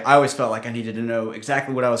just like, I always felt like I needed to know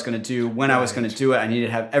exactly what I was going to do, when I was going to do it. I needed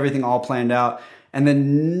to have everything all planned out. And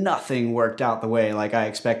then nothing worked out the way like I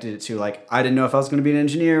expected it to. Like, I didn't know if I was going to be an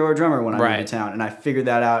engineer or a drummer when I moved to town, and I figured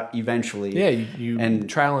that out eventually. Yeah, you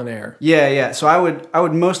trial and error. Yeah. So I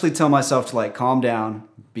would mostly tell myself to like calm down,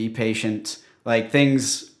 be patient. Like,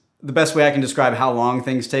 things, the best way I can describe how long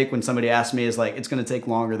things take when somebody asks me is like, it's going to take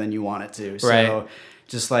longer than you want it to. So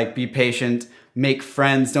just like be patient, make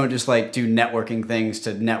friends. Don't just like do networking things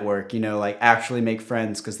to network, like actually make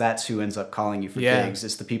friends, because that's who ends up calling you for gigs.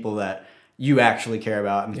 It's the people that you actually care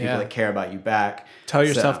about and the people that care about you back. Tell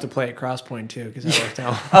yourself to play at Crosspoint too, because that worked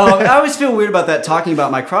out. I always feel weird about that, talking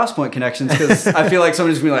about my Crosspoint connections, because I feel like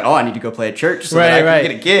somebody's going to be like, oh, I need to go play at church so that I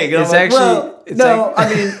can get a gig. And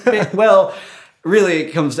really,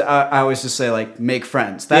 it comes to, I always just say, like, make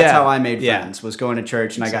friends. That's how I made friends, was going to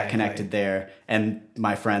church, and I got connected there, and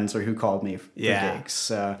my friends are who called me for gigs.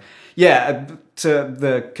 So, to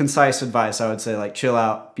the concise advice, I would say, like, chill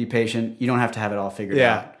out, be patient. You don't have to have it all figured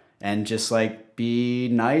out. And just, like, be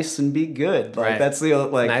nice and be good. Like, that's the,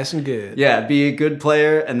 like... Nice and good. Yeah, be a good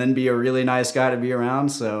player, and then be a really nice guy to be around.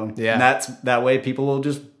 So, and that way people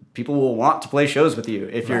will want to play shows with you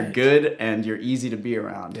if you're good and you're easy to be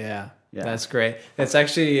around. Yeah, that's great.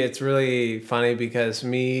 It's really funny, because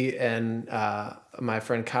me and my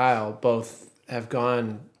friend Kyle both have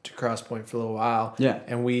gone to Crosspoint for a little while. Yeah.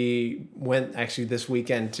 And we went actually this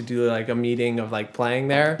weekend to do like a meeting of like playing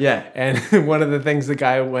there. Yeah. And one of the things the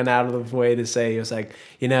guy went out of the way to say, he was like,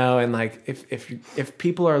 and like if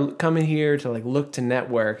people are coming here to like look to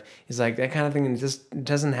network, he's like, that kind of thing just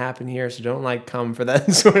doesn't happen here, so don't like come for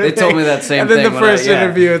that sort of thing. They told me that same thing. And then the first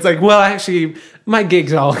interview, it's like, well, actually, my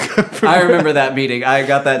gig's all good for I remember that meeting. I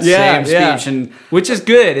got that same speech, and which is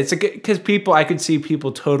good. It's because I could see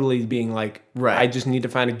people totally being like, I just need to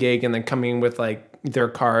find a gig, and then coming with like their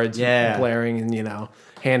cards, and blaring, and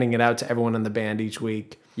handing it out to everyone in the band each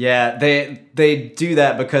week. Yeah, they do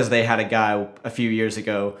that because they had a guy a few years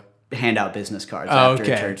ago hand out business cards after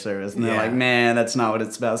a church service, and they're like, man, that's not what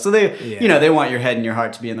it's about. So they they want your head and your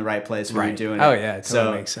heart to be in the right place when you're doing it. Oh yeah, it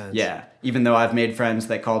totally makes sense. Yeah, even though I've made friends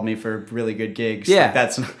that called me for really good gigs, like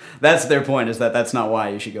that's their point, is that's not why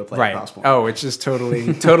you should go play Crosspoint. Oh, it's just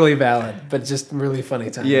totally valid, but just really funny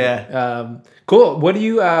time. Yeah. Cool. What do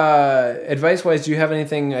you, advice-wise, do you have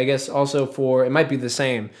anything, I guess, also for, it might be the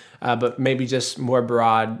same, but maybe just more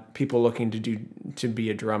broad, people looking to be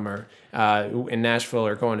a drummer in Nashville,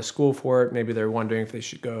 or going to school for it? Maybe they're wondering if they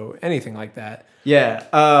should go, anything like that. Yeah.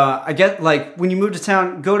 I get, like, when you move to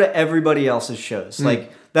town, go to everybody else's shows. Like,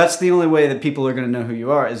 that's the only way that people are going to know who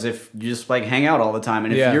you are, is if you just, like, hang out all the time.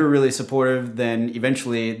 And if you're really supportive, then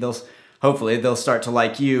eventually hopefully they'll start to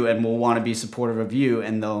like you and will want to be supportive of you,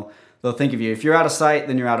 and they'll think of you. If you're out of sight,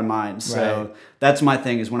 then you're out of mind. So that's my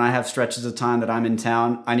thing, is when I have stretches of time that I'm in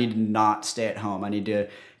town, I need to not stay at home. I need to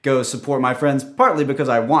go support my friends, partly because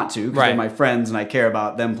I want to, because they're my friends and I care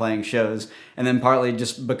about them playing shows, and then partly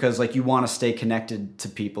just because like you want to stay connected to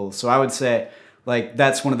people. So I would say like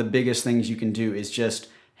that's one of the biggest things you can do, is just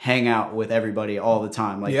hang out with everybody all the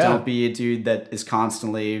time. Like don't be a dude that is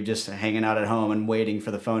constantly just hanging out at home and waiting for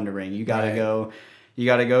the phone to ring. You gotta go. You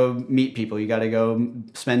got to go meet people. You got to go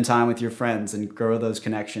spend time with your friends and grow those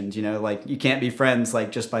connections. Like you can't be friends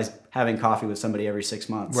like just by having coffee with somebody every 6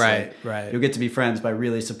 months. Right. You'll get to be friends by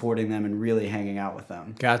really supporting them and really hanging out with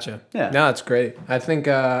them. Gotcha. Yeah. No, that's great. I think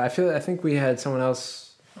I think we had someone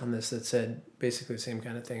else on this that said basically the same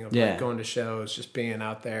kind of thing of like going to shows, just being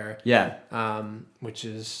out there. Yeah. Which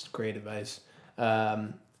is great advice.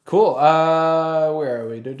 Cool. Where are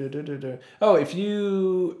we? Oh, if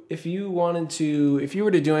you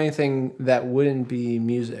were to do anything that wouldn't be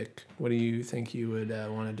music, what do you think you would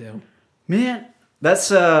want to do? Man,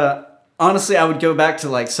 that's honestly, I would go back to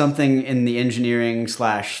like something in the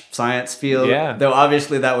engineering/science field. Yeah. Though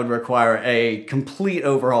obviously that would require a complete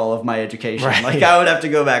overhaul of my education. Right. Like I would have to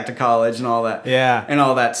go back to college and all that. Yeah. And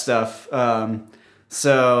all that stuff.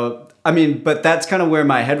 So. I mean, but that's kind of where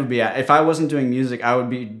my head would be at. If I wasn't doing music, I would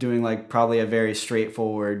be doing like probably a very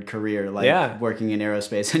straightforward career, like working in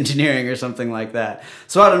aerospace engineering or something like that.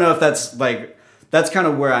 So I don't know if that's kind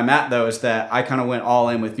of where I'm at though, is that I kind of went all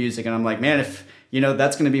in with music, and I'm like, man, if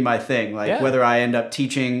that's going to be my thing, like whether I end up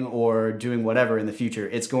teaching or doing whatever in the future,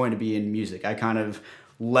 it's going to be in music. I kind of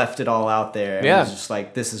left it all out there and was just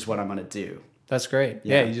like, this is what I'm going to do. That's great.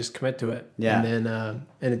 Yeah, you just commit to it. Yeah. And then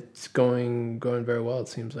and it's going very well, it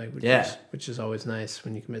seems like, which is always nice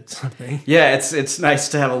when you commit to something. Yeah, it's nice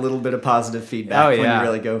to have a little bit of positive feedback when you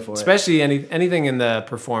really go for it. Especially anything in the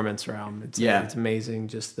performance realm. It's amazing,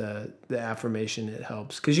 just the affirmation it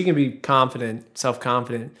helps. Because you can be confident,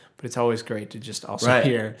 self-confident, but it's always great to just also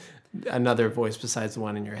hear another voice besides the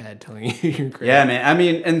one in your head telling you you're great. Yeah, man. I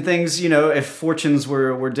mean, and things, if fortunes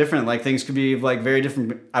were different, like things could be like very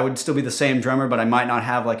different. I would still be the same drummer, but I might not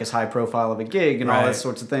have like as high profile of a gig and all that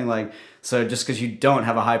sorts of thing. Like, so just because you don't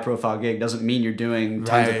have a high profile gig doesn't mean you're doing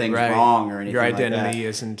tons of things wrong or anything. Your identity like that.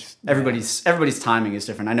 Isn't. Everybody's timing is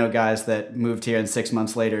different. I know guys that moved here and 6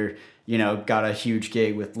 months later, got a huge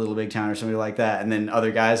gig with Little Big Town or somebody like that, and then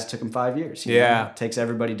other guys it took them 5 years. It takes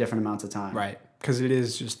everybody different amounts of time. Right. Because it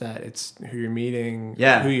is just that. It's who you're meeting,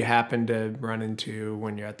 who you happen to run into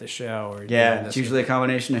when you're at the show. Or it's usually a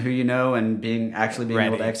combination of who you know and being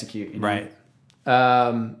able to execute. Right.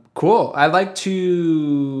 Cool. I'd like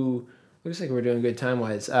to... Looks like we're doing good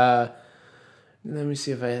time-wise. Let me see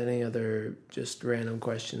if I had any other just random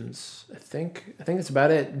questions. I think that's about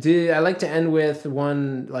it. I like to end with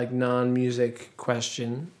one like non-music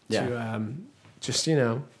question to just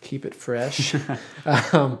keep it fresh.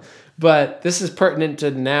 But this is pertinent to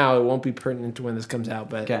now. It won't be pertinent to when this comes out,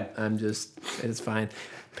 but it's fine.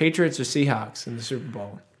 Patriots or Seahawks in the Super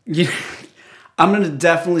Bowl? Yeah, I'm going to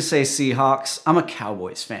definitely say Seahawks. I'm a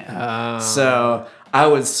Cowboys fan. So I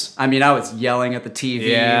was yelling at the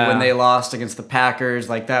TV when they lost against the Packers.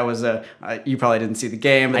 Like that was you probably didn't see the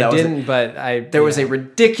game. But there was a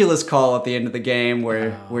ridiculous call at the end of the game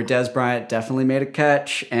where Dez Bryant definitely made a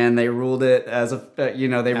catch and they ruled it as it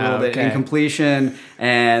incompletion,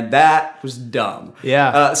 and that was dumb.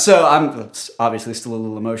 Yeah. So I'm obviously still a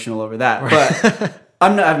little emotional over that, but.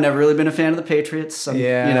 I've never really been a fan of the Patriots. So they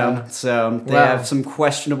have some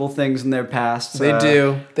questionable things in their past. They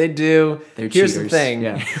do. They're Here's cheaters. the thing.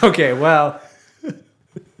 Yeah. Okay, well,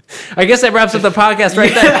 I guess that wraps up the podcast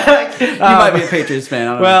right there. You might be a Patriots fan.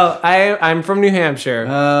 I don't know. I'm from New Hampshire.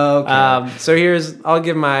 Okay. So I'll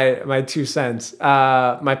give my 2 cents.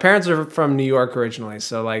 My parents are from New York originally,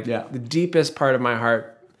 so the deepest part of my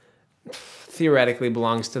heart theoretically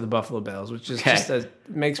belongs to the Buffalo Bills, which is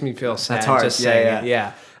makes me feel sad. That's hard. Just saying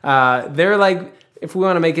it. They're like, if we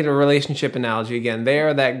want to make it a relationship analogy again, they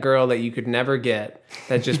are that girl that you could never get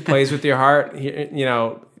that just plays with your heart.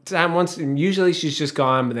 Usually she's just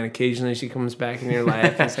gone, but then occasionally she comes back in your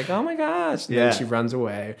life. And it's like, oh my gosh! And then she runs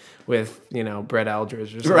away with Brett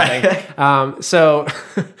Eldredge or something. Right. So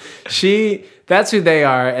that's who they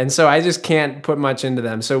are, and so I just can't put much into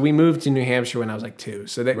them. So we moved to New Hampshire when I was like 2.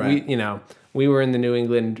 So that we were in the New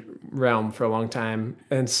England realm for a long time,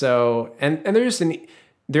 and so and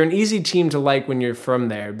they're an easy team to like when you're from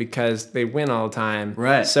there because they win all the time.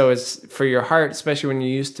 Right. So it's for your heart, especially when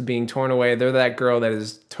you're used to being torn away. They're that girl that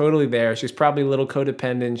is totally there. She's probably a little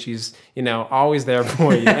codependent. She's, always there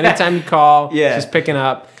for you. Anytime you call, she's picking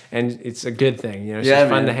up, and it's a good thing. She's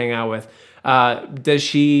fun to hang out with. Does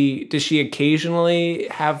she occasionally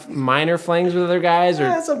have minor flings with other guys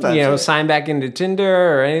or sign back into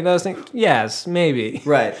Tinder or any of those things? Yes, maybe.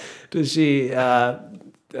 Right. Does she she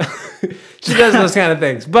does those kind of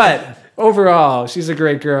things, but overall she's a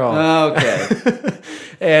great girl. Okay.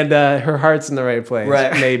 And her heart's in the right place.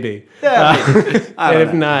 Right. Maybe. Yeah, maybe. And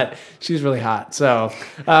if not, she's really hot. So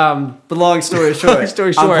but long story short,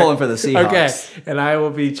 I'm pulling for the Seahawks. Okay. And I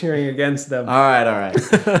will be cheering against them. All right.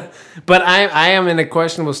 But I am in a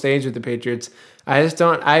questionable stage with the Patriots. I just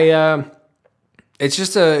don't it's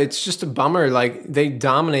just a bummer. Like they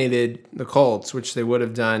dominated the Colts, which they would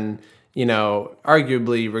have done,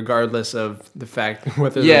 arguably regardless of the fact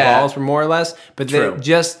whether the balls were more or less. But they're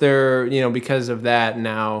because of that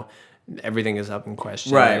now everything is up in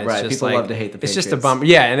question. Right. People love to hate the Patriots. It's just a bummer.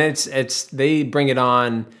 Yeah, and it's they bring it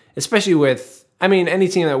on, especially with any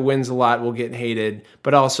team that wins a lot will get hated,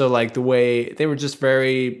 but also like the way they were just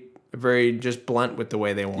very just blunt with the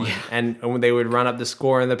way they won. Yeah. And when they would run up the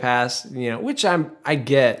score in the past, which I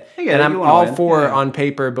get. And I'm all for on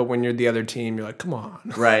paper, but when you're the other team, you're like, come on.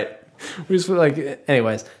 Right. We just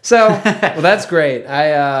anyways. So, well, that's great.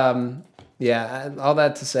 all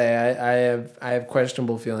that to say, I have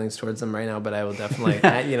questionable feelings towards them right now, but I will definitely,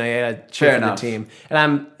 I gotta cheer for the team. And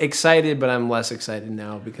I'm excited, but I'm less excited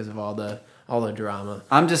now because of all the drama.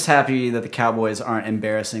 I'm just happy that the Cowboys aren't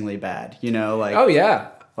embarrassing bad. Oh yeah.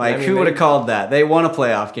 Who would have called that? They won a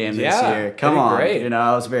playoff game this year. Come on. Great.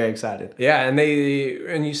 I was very excited. Yeah, and they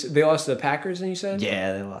lost to the Packers, and you said?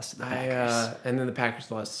 Yeah, they lost to the Packers. And then the Packers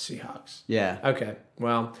lost to the Seahawks. Yeah. Okay.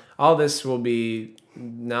 Well, all this will be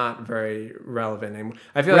not very relevant anymore.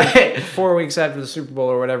 I feel like 4 weeks after the Super Bowl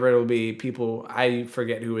or whatever it'll be, I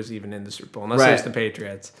forget who was even in the Super Bowl, unless it's the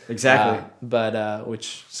Patriots. Exactly.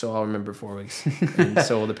 So I'll remember 4 weeks, and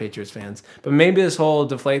so will the Patriots fans. But maybe this whole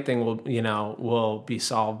deflate thing will be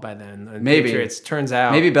solved by then. And maybe. Patriots, turns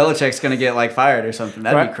out. Maybe Belichick's going to get fired or something.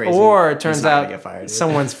 That'd be crazy. Or it turns out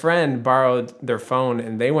someone's friend borrowed their phone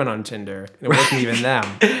and they went on Tinder. It wasn't even them.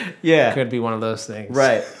 Yeah. It could be one of those things.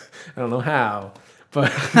 Right. I don't know how. But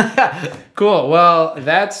cool. Well,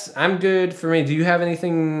 I'm good for me. Do you have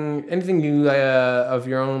anything you of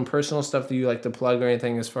your own personal stuff that you like to plug or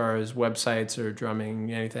anything as far as websites or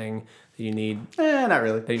drumming, anything that you need? Not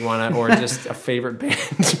really. That you want to, or just a favorite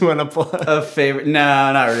band you want to plug? A favorite?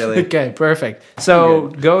 No, not really. Okay, perfect. So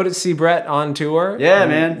go to see Brett on tour. Yeah,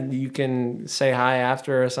 man. You can say hi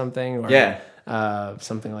after or something. Or, yeah.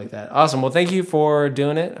 Something like that. Awesome. Well, thank you for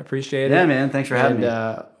doing it. I appreciate it. Yeah, man. Thanks for having me.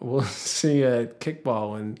 We'll see you at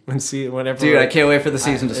kickball whenever. Dude, I can't wait for the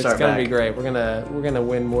season to start. It's gonna be great. We're gonna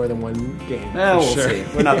win more than one game. We'll see.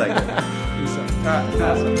 We're not that good.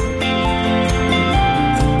 Awesome.